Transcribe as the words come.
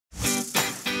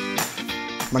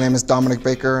My name is Dominic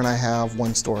Baker and I have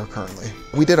one store currently.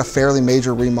 We did a fairly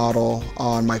major remodel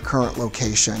on my current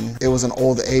location. It was an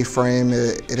old A-frame.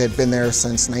 It had been there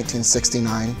since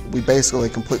 1969. We basically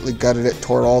completely gutted it,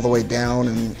 tore it all the way down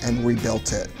and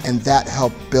rebuilt it. And that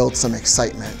helped build some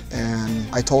excitement.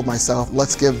 And I told myself,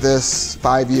 let's give this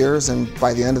 5 years, and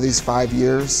by the end of these 5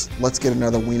 years, let's get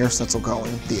another Wienerschnitzel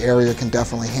going. The area can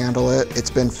definitely handle it. It's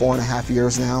been 4.5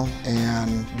 years now,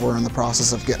 and we're in the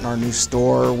process of getting our new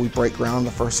store. We break ground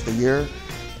the first of the year,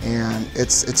 and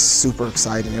it's super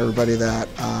exciting. Everybody that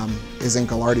is in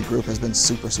Lowry group has been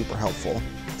super helpful.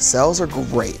 Sales are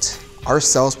great. Our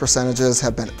sales percentages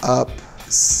have been up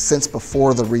since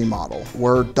before the remodel.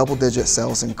 We're double-digit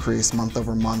sales increase month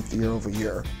over month, year over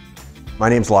year. My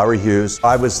name's Lowry Hughes.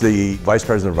 I was the Vice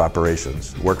President of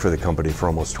Operations, worked for the company for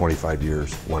almost 25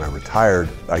 years. When I retired,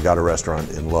 I got a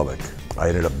restaurant in Lubbock. I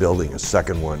ended up building a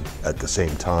second one at the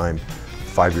same time.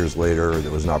 5 years later,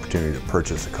 there was an opportunity to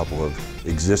purchase a couple of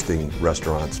existing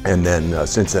restaurants. And then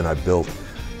since then, I've built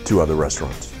 2 other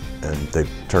restaurants, and they've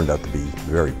turned out to be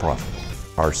very profitable.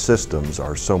 Our systems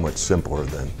are so much simpler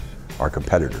than our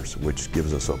competitors, which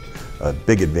gives us a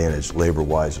big advantage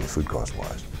labor-wise and food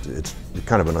cost-wise. It's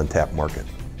kind of an untapped market.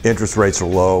 Interest rates are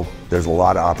low. There's a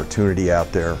lot of opportunity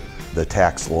out there. The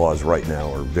tax laws right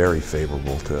now are very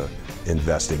favorable to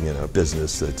investing in a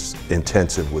business that's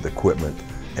intensive with equipment.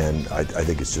 And I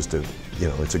think it's just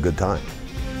it's a good time.